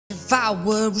If I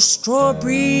were a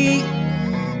strawberry,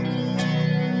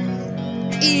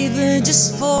 even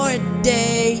just for a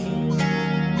day,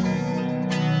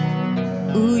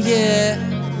 ooh yeah,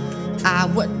 I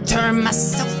would turn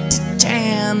myself to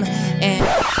jam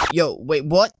and... Yo, wait,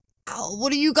 what?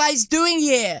 What are you guys doing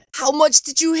here? How much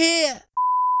did you hear?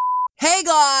 Hey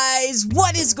guys,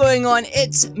 what is going on?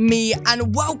 It's me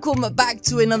and welcome back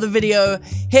to another video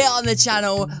here on the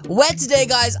channel where today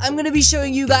guys, I'm going to be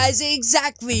showing you guys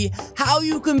exactly how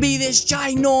you can be this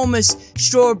ginormous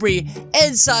strawberry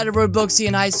inside of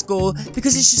Robloxian Highschool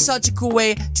because it's just such a cool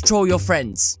way to troll your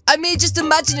friends. I mean, just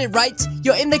imagine it, right?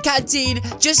 You're in the canteen,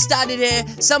 just standing here,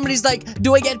 somebody's like,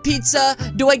 do I get pizza?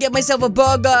 Do I get myself a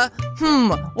burger?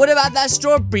 What about that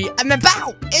strawberry? And then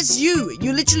bow, it's you.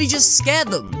 You literally just scare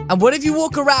them. And what if you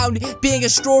walk around being a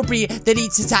strawberry that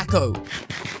eats a taco?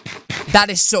 That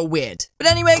is so weird. But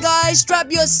anyway, guys,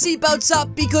 strap your seatbelts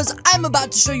up because I'm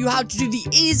about to show you how to do the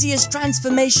easiest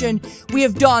transformation we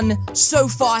have done so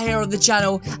far here on the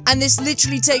channel. And this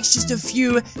literally takes just a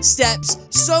few steps.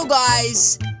 So,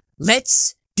 guys,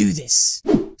 let's do this.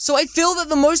 So I feel that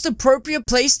the most appropriate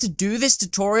place to do this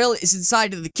tutorial is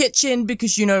inside of the kitchen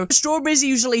because, you know, strawberries are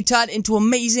usually turned into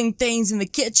amazing things in the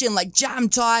kitchen like jam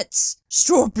tarts,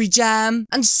 strawberry jam,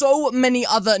 and so many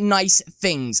other nice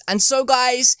things. And so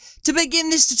guys, to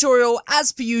begin this tutorial,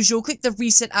 as per usual, click the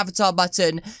reset avatar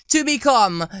button to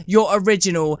become your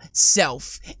original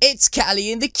self. It's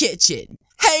Callie in the kitchen.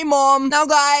 Hey mom! Now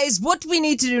guys, what we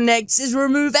need to do next is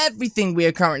remove everything we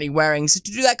are currently wearing. So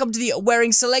to do that, come to the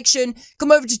wearing selection,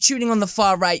 come over to tuning on the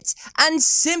far right, and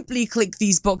simply click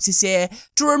these boxes here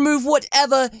to remove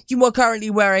whatever you are currently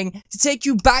wearing to take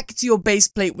you back to your base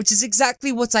plate, which is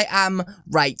exactly what I am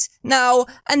right now.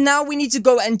 And now we need to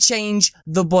go and change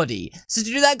the body. So to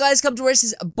do that guys, come to where it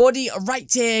says body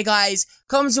right here guys,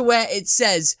 come to where it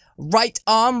says right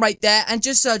arm right there and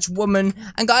just search woman.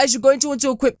 And guys, you're going to want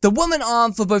to equip the woman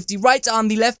arm for both the right arm,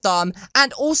 the left arm,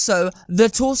 and also the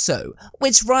torso,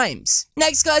 which rhymes.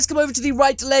 Next guys, come over to the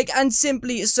right leg and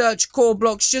simply search core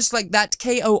blocks just like that,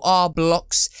 KOR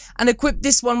blocks, and equip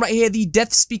this one right here, the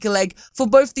death speaker leg, for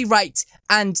both the right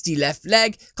and the left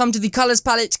leg. Come to the colors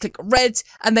palette, click red,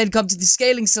 and then come to the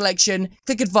scaling selection,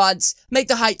 click advance, make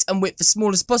the height and width as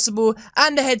small as possible,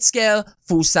 and the head scale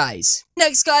full size.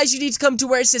 Next guys, you need to come to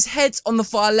where it says heads on the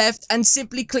far left and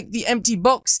simply click the empty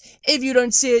box. If you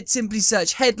don't see it, simply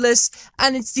search headless,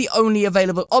 and it's the only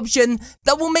available option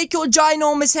that will make your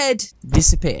ginormous head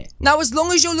disappear. Now, as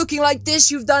long as you're looking like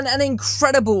this, you've done an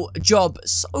incredible job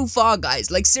so far, guys.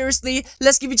 Like, seriously,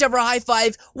 let's give each other a high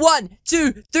five. 1,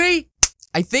 2, 3.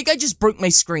 I think I just broke my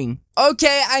screen.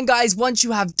 Okay, and guys, once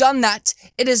you have done that,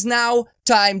 it is now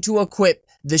time to equip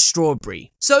the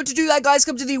strawberry. So to do that guys,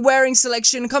 come to the wearing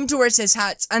selection, come to where it says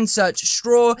hats and search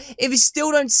straw. If you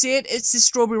still don't see it, it's this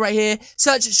strawberry right here,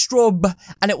 search strawb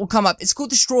and it will come up. It's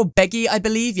called the straw beggy, I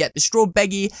believe. Yeah, the straw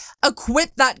beggy.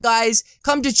 Equip that guys,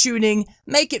 come to tuning,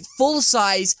 make it full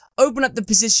size, open up the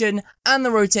position and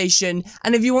the rotation,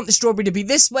 and if you want the strawberry to be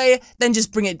this way, then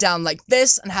just bring it down like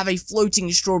this and have a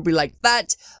floating strawberry like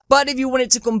that. But if you want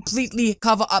it to completely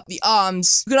cover up the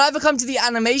arms, you can either come to the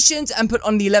animations and put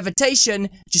on the levitation,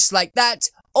 just like that,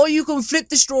 or you can flip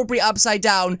the strawberry upside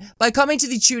down by coming to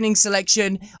the tuning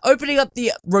selection, opening up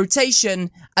the rotation,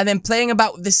 and then playing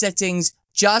about with the settings,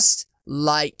 just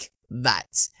like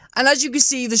that. And as you can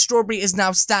see, the strawberry is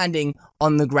now standing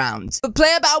on the ground. But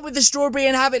play about with the strawberry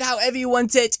and have it however you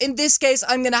want it. In this case,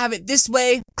 I'm gonna have it this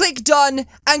way. Click done,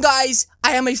 and guys,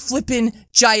 I am a flippin'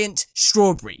 giant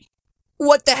strawberry.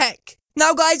 What the heck?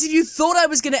 Now guys, if you thought I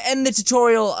was gonna end the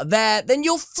tutorial there, then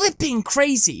you're flipping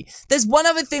crazy. There's one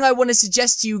other thing I want to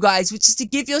suggest to you guys, which is to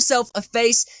give yourself a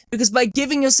face, because by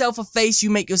giving yourself a face, you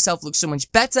make yourself look so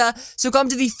much better. So come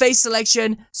to the face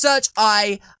selection, search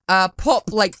eye,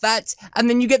 pop like that, and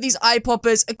then you get these eye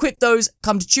poppers, equip those,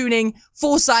 come to tuning,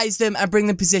 full size them, and bring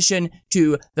the position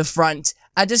to the front.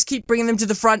 I just keep bringing them to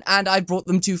the front, and I brought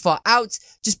them too far out.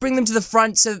 Just bring them to the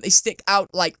front so that they stick out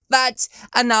like that,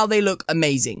 and now they look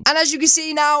amazing. And as you can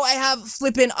see now, I have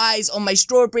flippin' eyes on my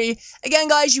strawberry. Again,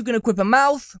 guys, you can equip a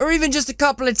mouth, or even just a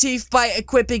couple of teeth by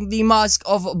equipping the mask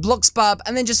of Bloxbub,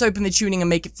 and then just open the tuning and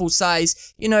make it full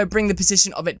size. You know, bring the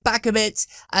position of it back a bit,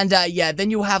 and yeah, then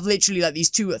you'll have literally like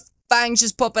these two fangs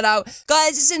just popping out.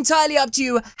 Guys, it's entirely up to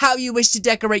you how you wish to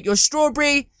decorate your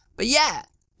strawberry, but yeah,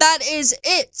 that is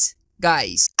it,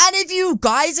 guys. And if you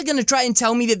guys are gonna try and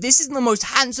tell me that this is the most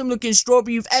handsome looking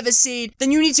strawberry you've ever seen,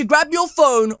 then you need to grab your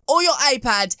phone or your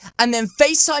iPad and then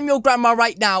FaceTime your grandma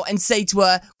right now and say to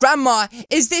her, Grandma,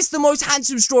 is this the most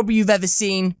handsome strawberry you've ever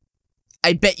seen?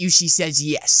 I bet you she says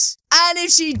yes. And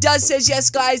if she does says yes,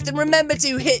 guys, then remember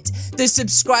to hit the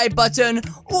subscribe button.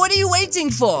 What are you waiting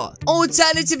for?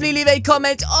 Alternatively, leave a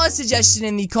comment or suggestion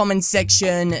in the comment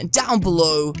section down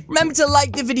below. Remember to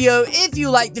like the video if you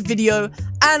like the video,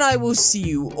 and I will see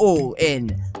you all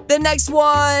in the next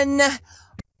one.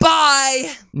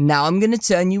 Bye! Now I'm gonna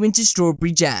turn you into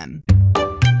strawberry jam.